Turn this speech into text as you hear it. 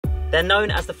They're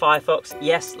known as the firefox,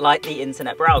 yes, like the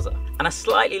internet browser, and are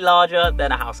slightly larger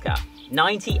than a house cat.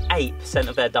 98%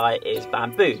 of their diet is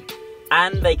bamboo,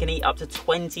 and they can eat up to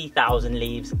 20,000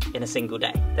 leaves in a single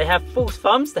day. They have false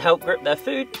thumbs to help grip their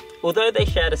food. Although they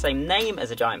share the same name as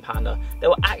a giant panda, they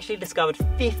were actually discovered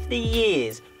 50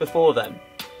 years before them.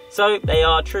 So they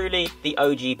are truly the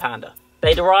OG panda.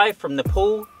 They derive from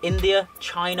Nepal, India,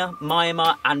 China,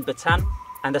 Myanmar and Bhutan,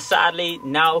 and are sadly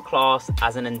now classed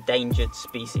as an endangered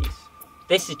species.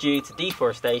 This is due to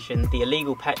deforestation, the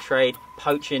illegal pet trade,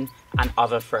 poaching and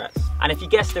other threats. And if you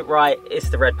guessed it right, it's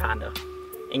the red panda.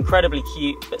 Incredibly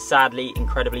cute, but sadly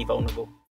incredibly vulnerable.